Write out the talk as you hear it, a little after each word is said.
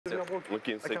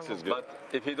Looking 6 is good. But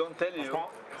if he don't tell you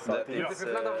that it's... If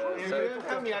you don't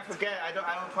tell me, I forget. I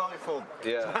will probably fold.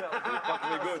 Yeah,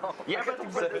 probably good. Yeah,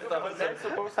 but that's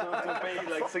supposed to pay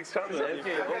like 600.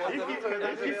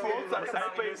 If he folds, I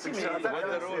pay 600.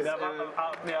 What the rules?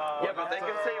 Yeah, but I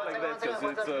can say like that because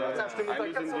it's... I'm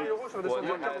using When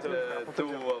you had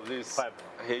two of these,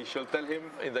 he should tell him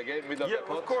in the game without the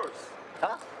pot? Of course.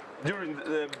 Huh? During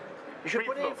the You should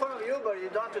put it in front of you, but you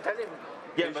don't have to tell him.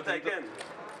 Yeah, but I can.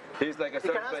 He's like a You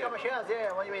can third ask player. how much he has,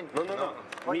 yeah, what do you mean? No.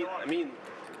 I mean,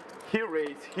 he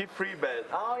raised, he free bet.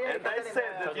 Oh, yeah, and I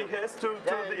said that he has to do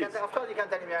this. Of course you can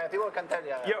tell him, yeah. People can tell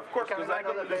you. Yeah, of course, because I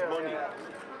don't lose money.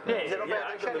 I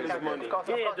don't lose money.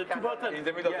 The two buttons. In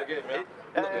the middle of the game,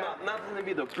 yeah? Not in the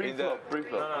middle, pre-flop. But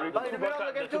in the middle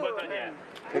of the game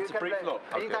too. It's pre-flop.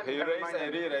 Okay, he raised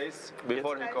and re-raised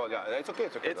before he called. Yeah, it's okay,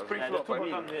 it's okay. It's pre-flop, I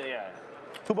mean.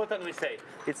 Two buttons we say.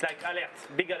 It's like alert,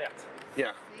 big alert.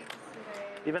 Yeah.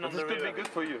 Even on This the could be river. good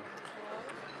for you.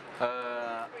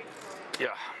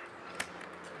 Yeah.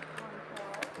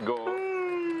 Go.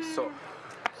 So.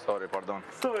 Sorry, pardon.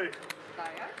 Sorry.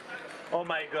 Oh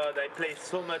my god, I play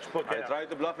so much poker. I tried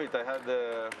to bluff it.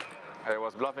 I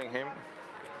was bluffing him.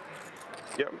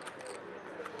 Yeah.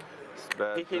 It's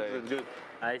bad He hit play. it good.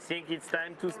 I think it's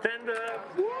time to stand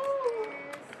up.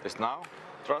 It's now?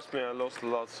 Trust me, I lost a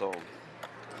lot, so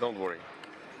don't worry.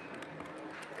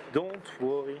 Don't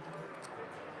worry.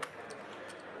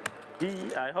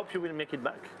 I hope you will make it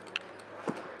back.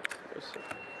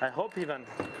 I hope even.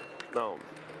 No,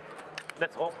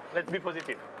 Let's hope. Let's be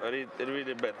positive. a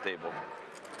really bad table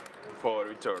for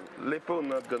return. Loopoo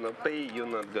not gonna pay, you're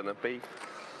not gonna pay.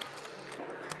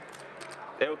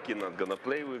 Elki not gonna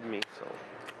play with me, so.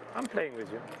 I'm playing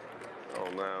with you. Oh,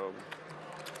 now.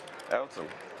 Elton.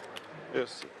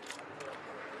 Yes.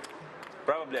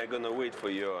 Probably I'm gonna wait for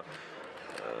your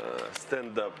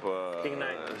stand-up. King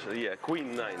nine. Yeah,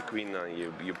 Queen 9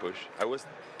 you push. I was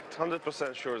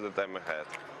 100% sure that I'm ahead,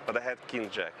 but I had King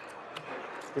Jack.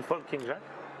 You fold King Jack?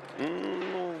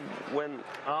 When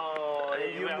Oh,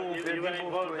 you moved, you you were moved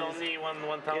involved 20. only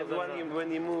 1,000.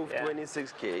 when you move Yeah.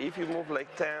 26k, if you move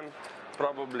like 10,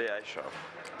 probably I shove.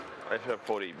 I shove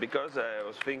 40 because I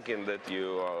was thinking that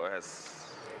you has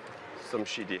some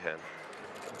shitty hand.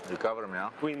 You cover me, huh?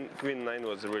 Queen 9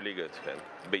 was a really good hand,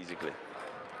 basically.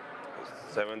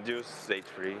 7 deuce,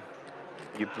 8-3.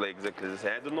 You play exactly the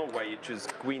same. I don't know why you choose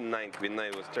Queen 9. Queen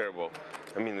 9 was terrible.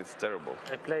 I mean, it's terrible.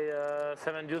 I play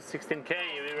 7 deuce 16k.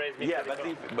 You raise me. Yeah,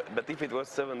 but if it was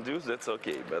 7 deuce, that's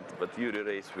okay. But you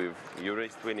raise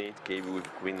 28k with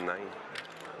Queen 9.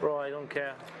 Bro, I don't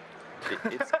care.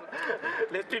 It's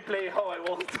Let me play how I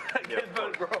want. I get ball,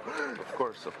 bro. Of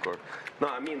course. No,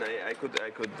 I mean, I could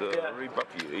rip up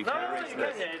you if No, you no, raise you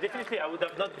less. can, definitely. I would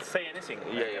have not say anything.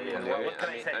 Yeah. What can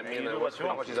I say? I mean, You I do was what you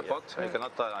How want. much is the pot? You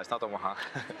cannot, it's not a 100.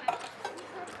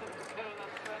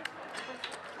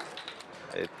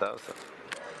 8,000.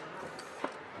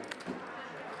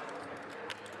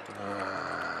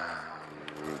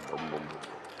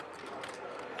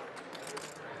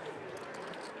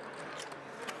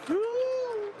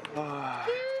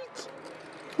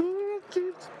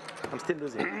 I'm still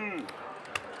losing.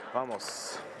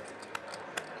 Vamos.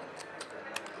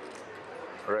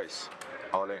 Race.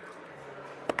 All in.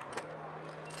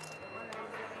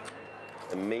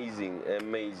 Amazing.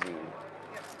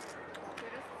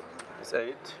 It's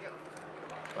 8.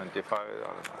 25.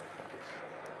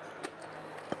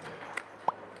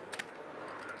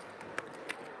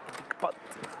 Pot.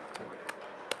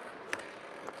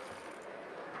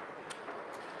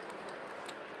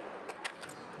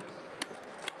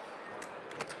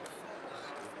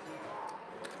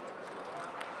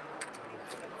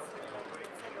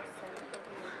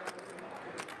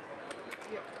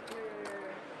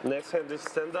 Next hand is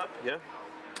stand up, yeah?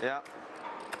 Yeah.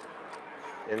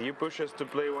 And you push us to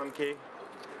play 1k.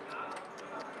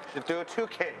 Should do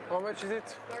 2K. How much is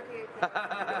it?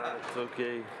 It's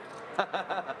okay.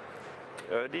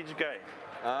 You're a rich guy.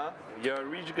 Huh? You're a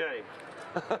rich guy.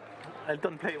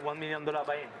 Elton played $1 million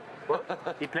buy-in.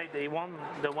 What? He won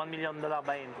the $1 million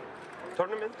buy-in.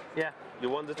 Tournament? Yeah. You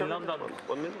won the In tournament? London.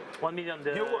 1 million? 1 million.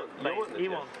 You won. You won it, He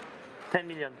yeah. won 10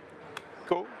 million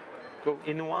Cool.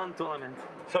 in one tournament.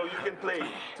 So you can play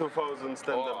 2000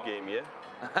 stand-up Oh. game, yeah?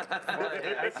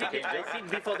 I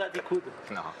think before that he could.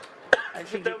 No. I You think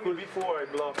should he tell me could. before I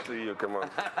bluff to you, come on.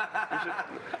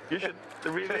 You should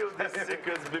reveal these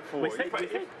secrets before.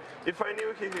 If I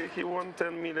knew he won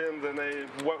 10 million, then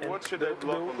what should I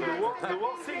bluff on The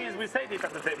worst thing is we said it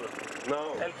at the table.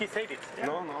 No. Elki said it. Yeah.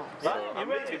 No. Yeah, you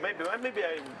Maybe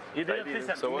I You didn't didn't.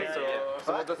 listen. So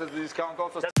what does the discount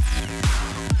also That's